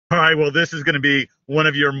right, well, this is going to be one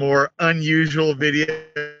of your more unusual videos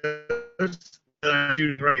that I'm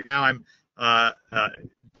doing right now. I'm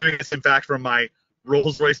doing this, in fact, from my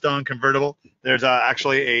Rolls-Royce Dawn convertible. There's I'm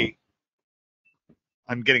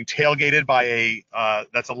getting tailgated by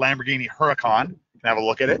that's a Lamborghini Huracan. You can have a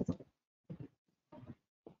look at it.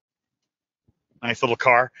 Nice little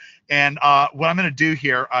car. And what I'm going to do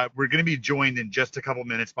here, we're going to be joined in just a couple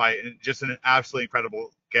minutes by just an absolutely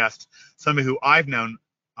incredible guest, somebody who I've known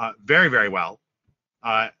very, very well,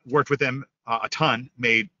 worked with him a ton,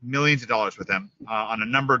 made millions of dollars with him on a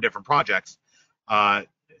number of different projects.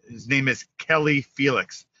 His name is Kelly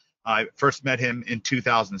Felix. I first met him in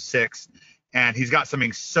 2006, and he's got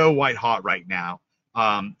something so white hot right now,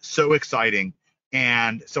 so exciting.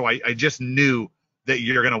 And so I just knew that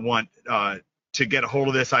you're going to want to get a hold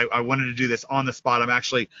of this. I wanted to do this on the spot. I'm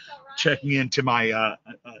actually checking into my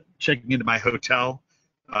hotel.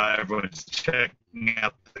 Everyone's checking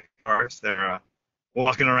out the cars. They're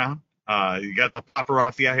walking around. You got the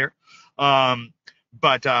paparazzi out here. But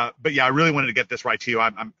yeah, I really wanted to get this right to you.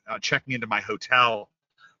 I'm checking into my hotel.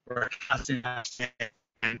 We're casting,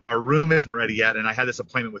 and our room isn't ready yet. And I had this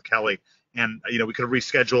appointment with Kelly, and we could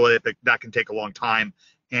reschedule it, but that can take a long time.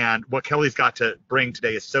 And what Kelly's got to bring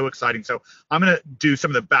today is so exciting. So I'm going to do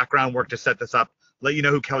some of the background work to set this up, let you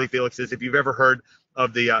know who Kelly Felix is. If you've ever heard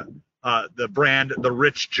of the brand, The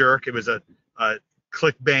Rich Jerk, it was a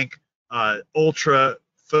ClickBank ultra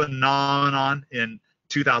phenomenon in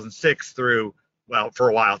 2006 through, well, for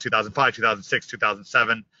a while, 2005, 2006,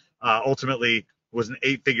 2007. Ultimately was an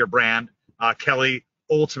 8-figure brand. Kelly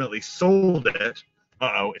ultimately sold it.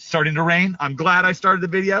 Uh-oh, it's starting to rain. I'm glad I started the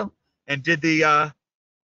video and did the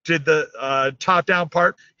top-down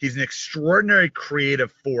part. He's an extraordinary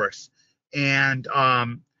creative force, and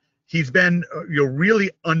he's been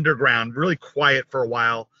really underground, really quiet for a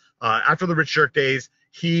while. After the Rich Jerk days,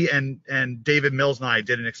 he and David Mills and I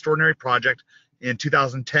did an extraordinary project in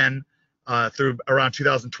 2010 through around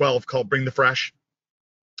 2012 called Bring the Fresh.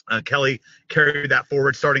 Kelly carried that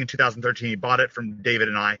forward starting in 2013. He bought it from David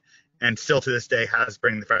and I, and still to this day has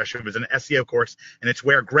Bring the Fresh. It was an SEO course, and it's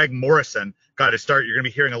where Greg Morrison got his start. You're going to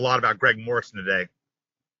be hearing a lot about Greg Morrison today.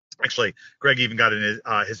 Actually, Greg even got in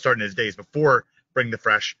his start in his days before Bring the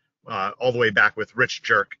Fresh, all the way back with Rich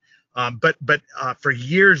Jerk. But for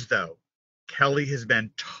years, though, Kelly has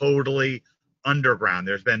been totally underground.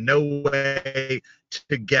 There's been no way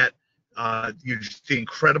to get just the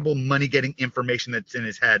incredible money-getting information that's in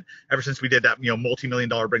his head. Ever since we did that,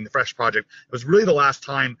 multi-million-dollar Bring the Fresh project, it was really the last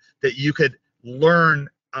time that you could learn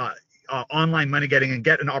online money-getting and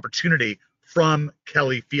get an opportunity from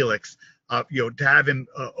Kelly Felix. To have him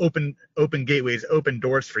open gateways, open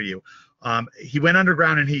doors for you. He went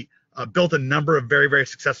underground and he built a number of very, very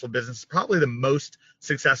successful businesses. Probably the most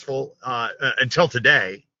successful until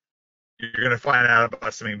today. You're going to find out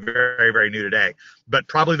about something very, very new today. But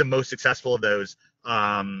probably the most successful of those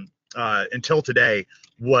until today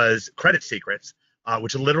was Credit Secrets,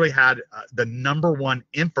 which literally had the #1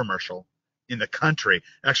 infomercial in the country. It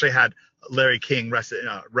actually had Larry King, rest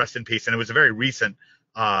in peace, and it was a very recent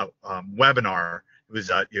webinar. It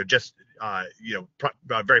was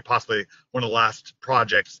very possibly one of the last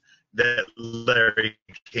projects that Larry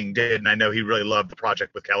King did, and I know he really loved the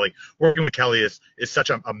project with Kelly. Working with Kelly is such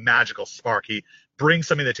a magical spark. He brings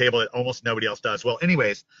something to the table that almost nobody else does. Well,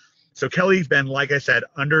 anyways, so Kelly's been, like I said,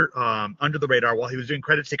 under the radar. While he was doing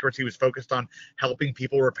Credit Secrets, he was focused on helping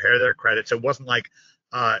people repair their credit. So it wasn't like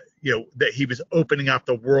that he was opening up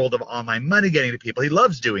the world of online money getting to people. He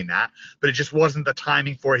loves doing that, but it just wasn't the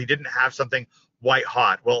timing for it. He didn't have something white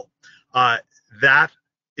hot. Well, that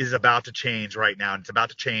is about to change right now, and it's about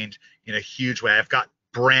to change in a huge way. I've got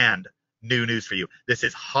brand new news for you. This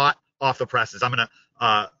is hot off the presses. I'm gonna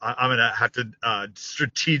have to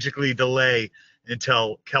strategically delay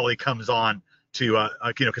until Kelly comes on to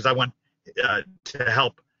because I want to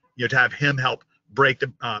help to have him help break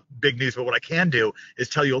the big news. But what I can do is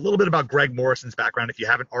tell you a little bit about Greg Morrison's background if you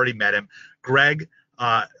haven't already met him. Greg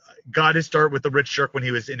got his start with the Rich Jerk when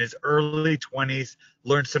he was in his early 20s,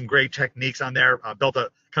 learned some great techniques on there, built a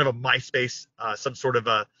kind of a MySpace, some sort of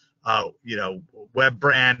a web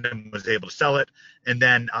brand, and was able to sell it. And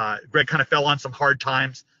then Greg kind of fell on some hard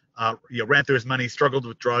times, ran through his money, struggled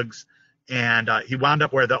with drugs, and he wound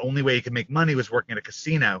up where the only way he could make money was working at a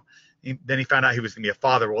casino. Then he found out he was going to be a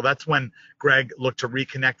father. Well, that's when Greg looked to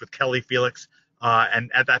reconnect with Kelly Felix,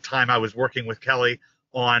 and at that time I was working with Kelly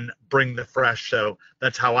on Bring the Fresh. So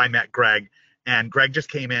that's how I met Greg. And Greg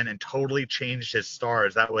just came in and totally changed his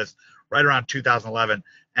stars. That was right around 2011.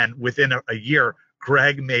 And within a year,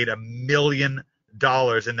 Greg made $1 million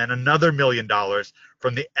and then another $1 million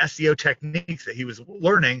from the SEO techniques that he was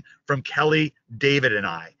learning from Kelly, David, and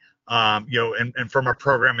I. And from our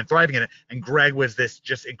program and thriving in it. And Greg was this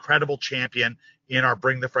just incredible champion in our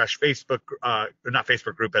Bring the Fresh Facebook, not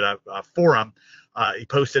Facebook group, but a forum. He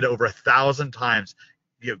posted over 1,000 times,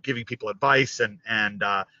 giving people advice and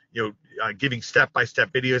giving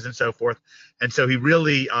step-by-step videos and so forth. And so he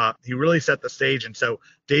really set the stage. And so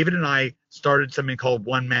David and I started something called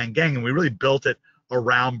One Man Gang, and we really built it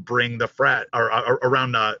around Bring the Fresh, or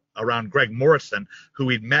around Greg Morrison, who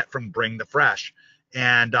we'd met from Bring the Fresh.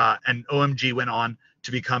 And OMG went on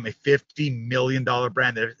to become a $50 million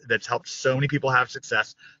brand that's helped so many people have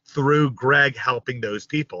success through Greg helping those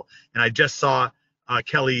people. And I just saw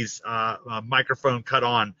Kelly's microphone cut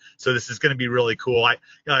on, so this is going to be really cool.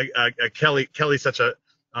 Kelly's such a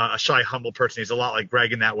shy, humble person. He's a lot like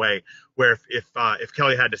Greg in that way, where if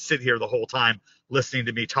Kelly had to sit here the whole time listening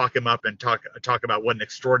to me talk him up and talk about what an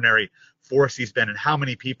extraordinary force he's been and how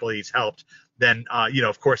many people he's helped, then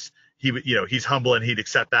of course he's humble and he'd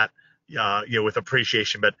accept that with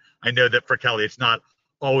appreciation. But I know that for Kelly, it's not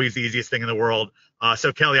always the easiest thing in the world.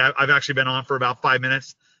 So Kelly, I've actually been on for about 5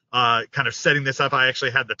 minutes, kind of setting this up. I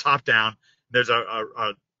actually had the top down. There's a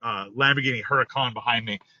Lamborghini Huracan behind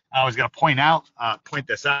me. I was going to point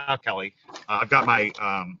this out, Kelly. I've got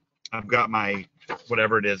my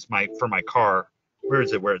whatever it is, for my car. Where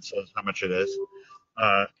is it? Where it says how much it is?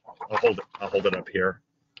 I'll hold it up here.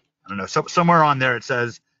 I don't know. Somewhere on there it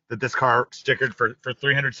says that this car stickered for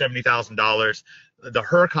 $370,000. The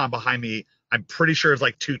Huracan behind me, I'm pretty sure is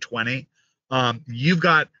like $220. You've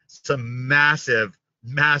got some massive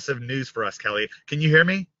news for us, Kelly. Can you hear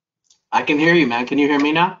me? I can hear you, man. Can you hear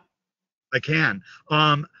me now? I can.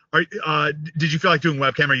 Did you feel like doing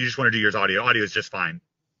webcam, or you just want to do yours audio? Audio is just fine.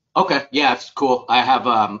 Okay. Yeah, it's cool. I have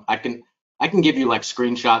I can give you like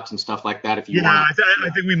screenshots and stuff like that if you want. I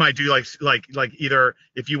think we might do like either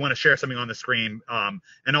if you want to share something on the screen,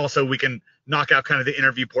 and also we can knock out kind of the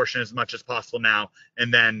interview portion as much as possible now,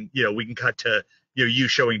 and then we can cut to you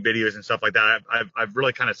showing videos and stuff like that. I've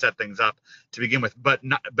really kind of set things up to begin with, but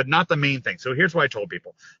not the main thing. So here's what I told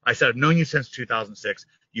people. I said, I've known you since 2006.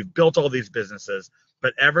 You've built all these businesses,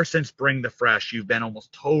 but ever since Bring the Fresh, you've been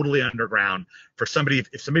almost totally underground for somebody.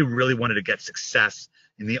 If somebody really wanted to get success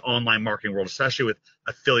in the online marketing world, especially with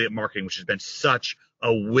affiliate marketing, which has been such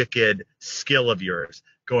a wicked skill of yours,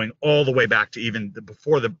 going all the way back to even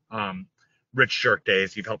before the Rich Jerk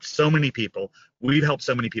days. You've helped so many people. We've helped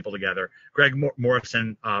so many people together. Greg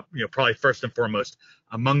Morrison, probably first and foremost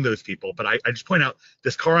among those people. But I just point out,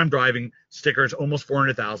 this car I'm driving, stickers almost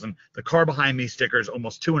 400,000. The car behind me, stickers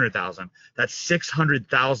almost 200,000. That's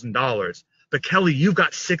 $600,000. But Kelly, you've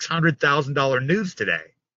got $600,000 news today.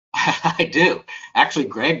 I do. Actually,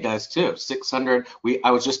 Greg does too. 600.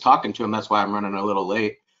 I was just talking to him. That's why I'm running a little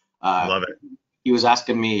late. Love it. He was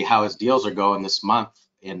asking me how his deals are going this month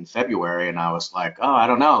in February, and I was like, oh, I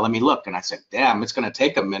don't know. Let me look. And I said, damn, it's going to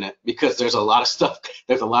take a minute because there's a lot of stuff.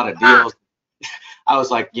 There's a lot of deals. I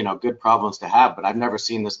was like, good problems to have, but I've never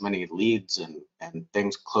seen this many leads and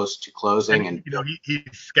things close to closing. And he's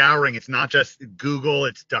scouring. It's not just Google,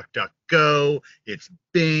 it's DuckDuckGo, it's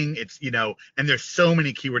Bing, it's and there's so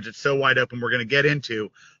many keywords. It's so wide open. We're going to get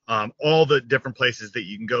into all the different places that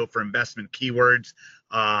you can go for investment keywords.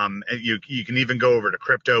 And you can even go over to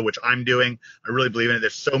crypto, which I'm doing. I really believe in it.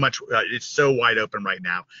 There's so much. It's so wide open right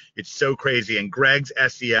now. It's so crazy. And Greg's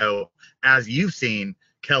SEO, as you've seen,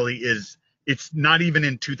 Kelly, it's not even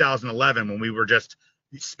in 2011 when we were just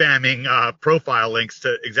spamming profile links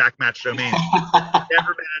to exact match domains.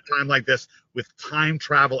 Never been a time like this with time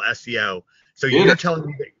travel SEO. So you're telling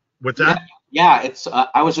me what's that? Yeah, it's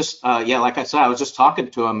I was just like I said, I was just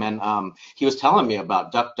talking to him, and he was telling me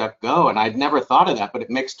about DuckDuckGo, and I'd never thought of that, but it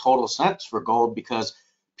makes total sense for gold because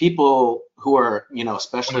people who are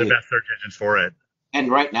especially one of the best search engines for it.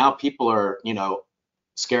 And right now people are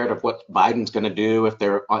scared of what Biden's going to do if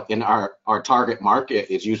they're in our target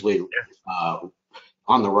market is usually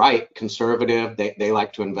on the right, conservative. They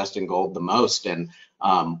like to invest in gold the most, and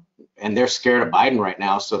they're scared of Biden right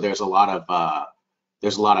now. So there's a lot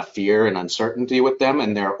of fear and uncertainty with them,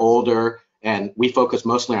 and they're older. And we focus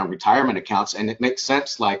mostly on retirement accounts, and it makes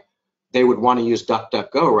sense. Like they would want to use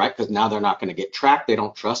DuckDuckGo, right? Because now they're not going to get tracked. They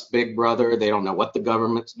don't trust Big Brother. They don't know what the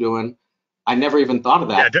government's doing. I never even thought of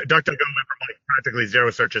that. Yeah, DuckDuckGo went from like practically 0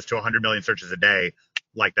 searches to 100 million searches a day,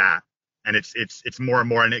 like that. And it's more and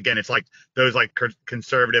more. And again, it's like those like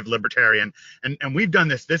conservative, libertarian. And we've done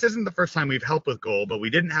this. This isn't the first time we've helped with gold, but we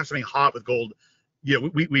didn't have something hot with gold.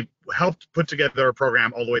 We helped put together a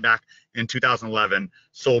program all the way back in 2011,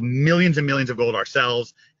 sold millions and millions of gold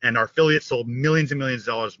ourselves, and our affiliates sold millions and millions of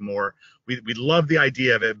dollars more. We love the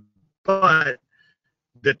idea of it, but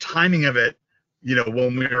the timing of it,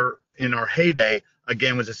 when we were in our heyday,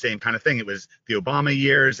 again, was the same kind of thing. It was the Obama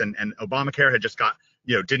years, and Obamacare had just got,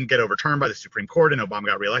 didn't get overturned by the Supreme Court, and Obama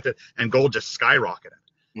got reelected, and gold just skyrocketed.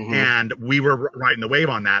 Mm-hmm. And we were riding the wave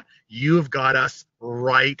on that. You've got us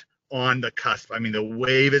right on the cusp. I mean, the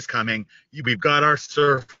wave is coming. We've got our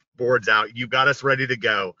surfboards out. You've got us ready to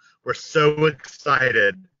go. We're so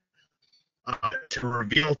excited to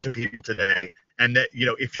reveal to people today. And that,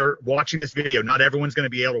 if you're watching this video, not everyone's going to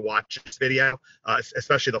be able to watch this video,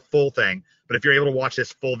 especially the full thing. But if you're able to watch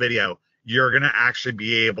this full video, you're going to actually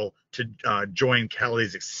be able to join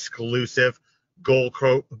Kelly's exclusive Gold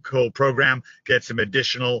program, get some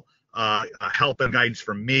additional help and guidance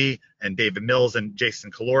from me and David Mills and Jason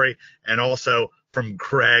Calori, and also from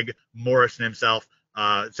Greg Morrison himself.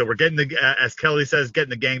 So we're getting as Kelly says, getting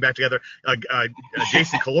the gang back together.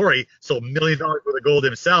 Jason Calori sold $1 million worth of gold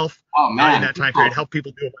himself in that time period, helped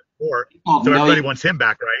people do it before. So everybody wants him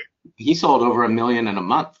back, right? He sold over $1 million in a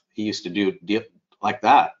month. He used to do deal like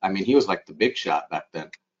that. I mean, he was like the big shot back then.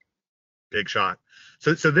 Big shot.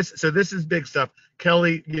 So this is big stuff.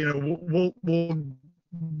 Kelly, we'll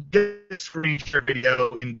get a screen share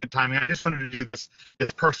video in the timing. I just wanted to do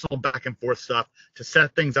this personal back and forth stuff to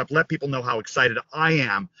set things up, let people know how excited I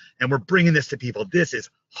am, and we're bringing this to people. This is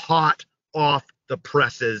hot off the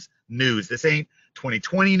presses news. This ain't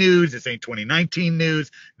 2020 news. This ain't 2019 news.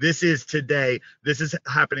 This is today. This is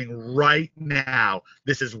happening right now.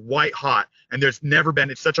 This is white hot, and there's never been.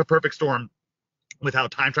 It's such a perfect storm with how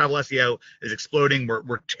time travel SEO is exploding.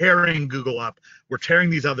 We're tearing Google up. We're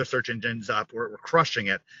tearing these other search engines up. We're crushing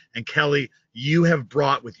it. And Kelly, you have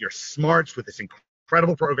brought with your smarts, with this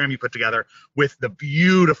incredible program you put together, with the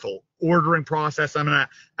beautiful ordering process. I'm going to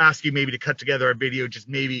ask you maybe to cut together a video, just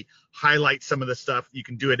maybe highlight some of the stuff. You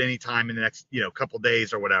can do it anytime in the next, couple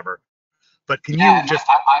days or whatever. But can you just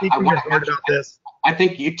speak your heart about this? I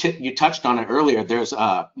think you touched on it earlier. There's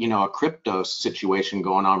a crypto situation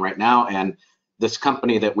going on right now, and this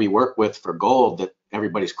company that we work with for gold that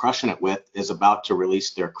everybody's crushing it with is about to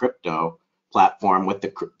release their crypto platform with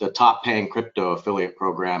the top paying crypto affiliate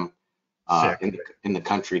program in the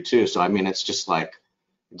country too. So I mean, it's just like,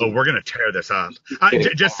 we're gonna tear this up.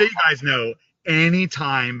 Just so you guys know,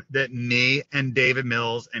 anytime that me and David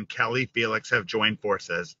Mills and Kelly Felix have joined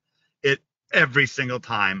forces, it every single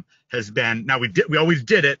time has been. Now we always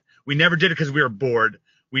did it. We never did it because we were bored.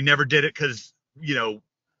 We never did it because we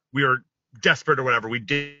were desperate or whatever. We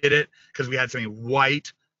did it because we had something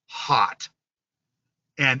white hot,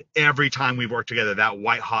 and every time we've worked together, that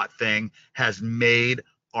white hot thing has made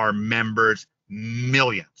our members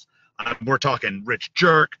millions. We're talking Rich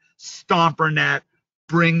Jerk, StomperNet,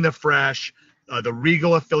 Bring the Fresh, the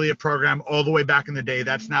Regal affiliate program all the way back in the day.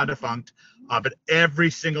 That's now defunct. But every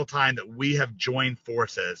single time that we have joined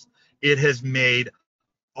forces, it has made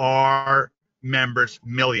our members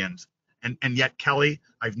millions. And yet, Kelly,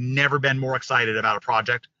 I've never been more excited about a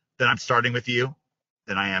project that I'm starting with you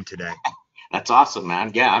than I am today. That's awesome,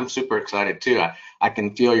 man. Yeah, I'm super excited too. I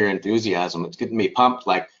can feel your enthusiasm. It's getting me pumped.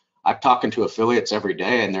 Like, I'm talking to affiliates every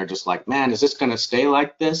day, and they're just like, man, is this going to stay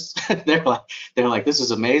like this? they're like, this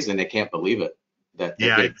is amazing. They can't believe it.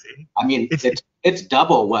 I mean, it's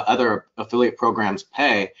double what other affiliate programs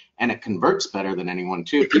pay, and it converts better than anyone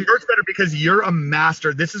too. It converts better because you're a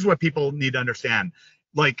master. This is what people need to understand.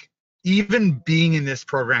 Like, even being in this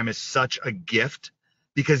program is such a gift,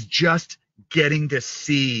 because just getting to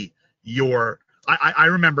see I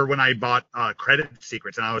remember when I bought Credit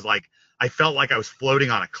Secrets, and I felt like I was floating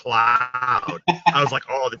on a cloud. I was like,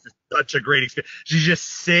 oh, this is such a great experience. You just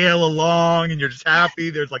sail along and you're just happy.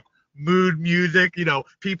 There's like mood music,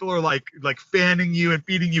 people are like fanning you and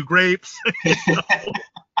feeding you grapes.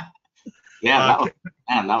 Yeah,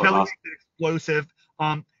 that was awesome. Explosive.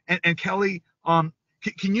 And Kelly,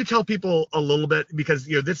 can you tell people a little bit, because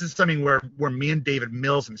this is something where me and David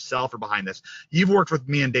Mills himself are behind this. You've worked with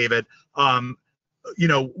me and David.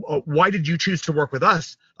 Why did you choose to work with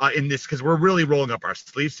us in this? Because we're really rolling up our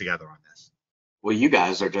sleeves together on this. Well, you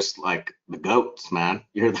guys are just like the goats, man.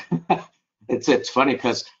 It's funny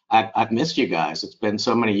because I've missed you guys. It's been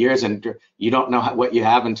so many years, and you don't know what you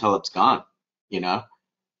have until it's gone. We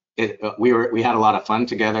had a lot of fun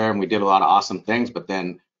together, and we did a lot of awesome things, but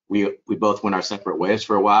then we both went our separate ways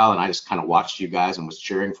for a while, and I just kind of watched you guys and was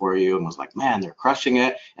cheering for you and was like, man, they're crushing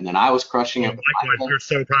it. And then I was crushing it. We're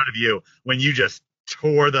so proud of you when you just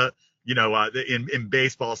tore in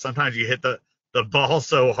baseball. Sometimes you hit the ball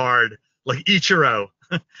so hard, like Ichiro.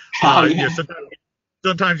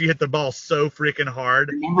 Sometimes you hit the ball so freaking hard.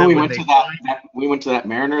 Remember we went to that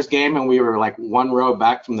Mariners game, and we were like one row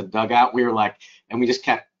back from the dugout. We were like, and we just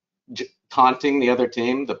kept taunting the other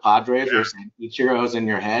team, the Padres. Yeah. You were saying Ichiro's in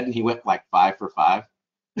your head, and he went like 5 for 5.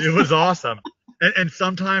 It was awesome. And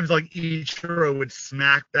sometimes like Ichiro would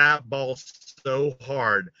smack that ball so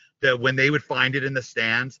hard that when they would find it in the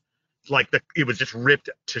stands, like it was just ripped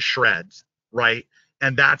to shreds, right?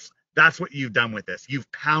 And that's what you've done with this.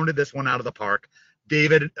 You've pounded this one out of the park.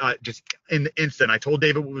 David, just in the instant, I told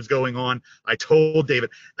David what was going on. I told David,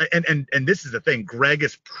 and this is the thing. Greg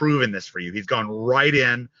has proven this for you. He's gone right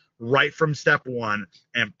in, right from step one,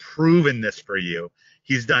 and proven this for you.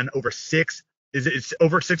 He's done it's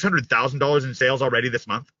over $600,000 in sales already this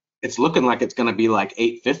month. It's looking like it's going to be like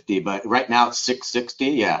 850, but right now it's 660.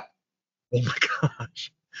 Yeah. Oh my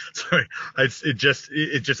gosh. Sorry, it's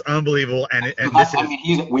just unbelievable, and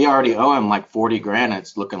we already owe him like 40 grand.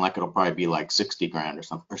 It's looking like it'll probably be like 60 grand or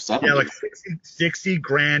something, or 70. Yeah, like 60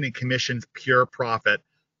 grand in commissions, pure profit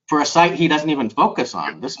for a site he doesn't even focus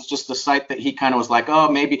on. This is just the site that he kind of was like, oh,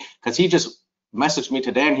 maybe, because he just messaged me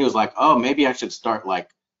today and he was like, oh, maybe I should start like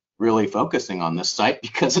really focusing on this site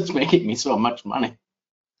because it's making me so much money.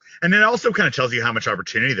 And it also kind of tells you how much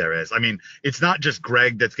opportunity there is. I mean, it's not just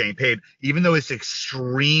Greg that's getting paid, even though it's an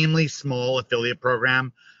extremely small affiliate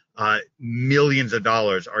program, millions of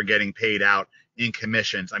dollars are getting paid out in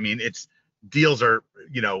commissions. I mean, deals are,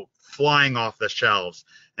 flying off the shelves.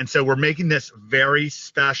 And so we're making this very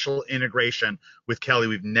special integration with Kelly.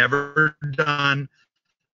 We've never done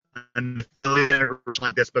an affiliate integration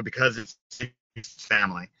like this, but because it's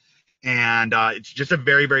family. And it's just a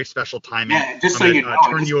very, very special timing. Yeah, just so you know,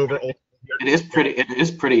 it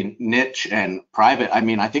is pretty niche and private. I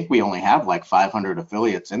mean, I think we only have like 500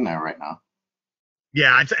 affiliates in there right now.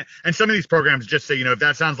 Yeah, and some of these programs, just so you know, if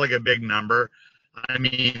that sounds like a big number, I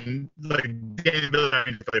mean, like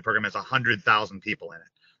the affiliate program has 100,000 people in it,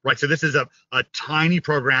 right? So this is a tiny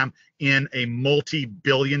program in a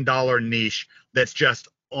multi-billion-dollar niche that's just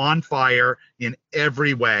on fire in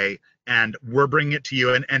every way. And we're bringing it to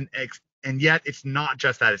you, and yet it's not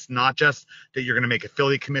just that. It's not just that you're going to make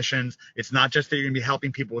affiliate commissions. It's not just that you're going to be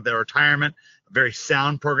helping people with their retirement. A very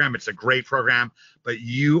sound program. It's a great program, but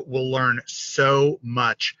you will learn so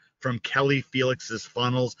much from Kelly Felix's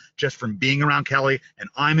funnels just from being around Kelly. And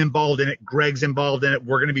I'm involved in it. Greg's involved in it.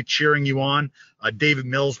 We're going to be cheering you on. David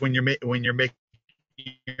Mills, when you're making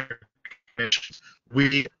your commissions,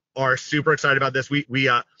 we are super excited about this.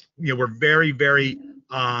 We're very, very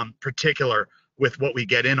particular with what we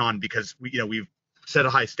get in on because we've set a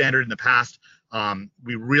high standard in the past.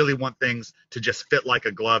 We really want things to just fit like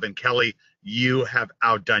a glove. And Kelly, you have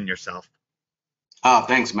outdone yourself. Oh,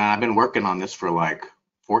 thanks, man. I've been working on this for like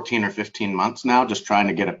 14 or 15 months now, just trying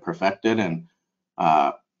to get it perfected. And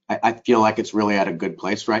I feel like it's really at a good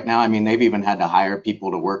place right now. I mean, they've even had to hire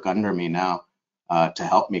people to work under me now to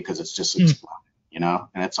help me because it's just exploding,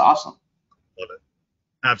 and it's awesome. Love it.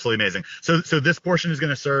 Absolutely amazing. So this portion is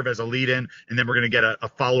going to serve as a lead-in, and then we're going to get a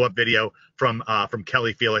follow-up video from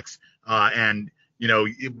Kelly Felix. And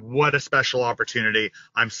what a special opportunity!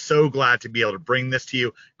 I'm so glad to be able to bring this to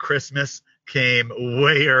you. Christmas came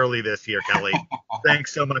way early this year, Kelly.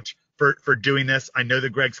 Thanks so much for doing this. I know that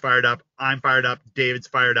Greg's fired up. I'm fired up. David's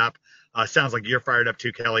fired up. Sounds like you're fired up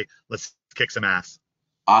too, Kelly. Let's kick some ass.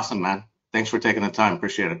 Awesome, man. Thanks for taking the time.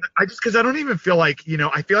 Appreciate it. Because I don't even feel like,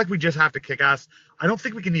 I feel like we just have to kick ass. I don't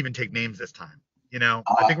think we can even take names this time.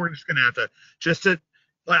 I think we're just going to have to,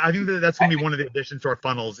 I think that's going to be one of the additions to our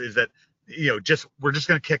funnels is that, we're just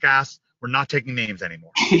going to kick ass. We're not taking names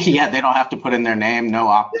anymore. Yeah, they don't have to put in their name, no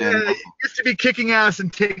opt-in. It used to be kicking ass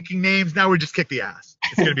and taking names. Now we just kick the ass.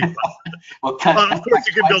 It's going to be fun. Well, of course,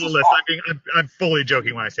 you can build a list. I'm fully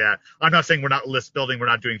joking when I say that. I'm not saying we're not list building. We're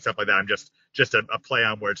not doing stuff like that. I'm just a play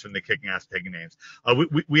on words from the kicking ass, taking names.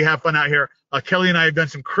 We have fun out here. Kelly and I have done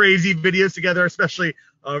some crazy videos together, especially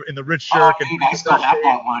in the Rich Shirk. I still have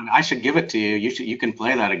that one. I should give it to you. You can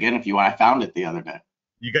play that again if you want. I found it the other day.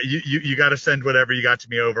 You got to send whatever you got to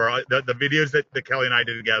me over. The videos that Kelly and I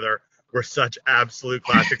did together were such absolute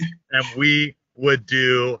classics, and we would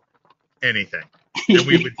do anything, and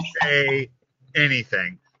we would say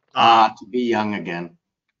anything. To be young again.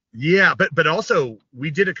 Yeah, but also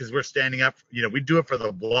we did it because we're standing up. We do it for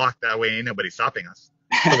the block. That way, ain't nobody stopping us.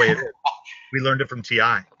 That's the way it is. We learned it from Ti.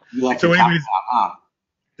 So anyways.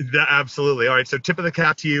 Absolutely. All right. So tip of the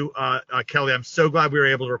cap to you, Kelly. I'm so glad we were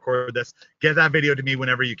able to record this. Get that video to me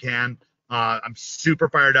whenever you can. I'm super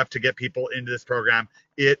fired up to get people into this program.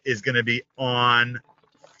 It is going to be on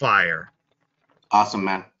fire. Awesome,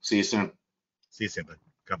 man. See you soon. See you soon, bud.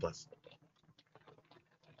 God bless.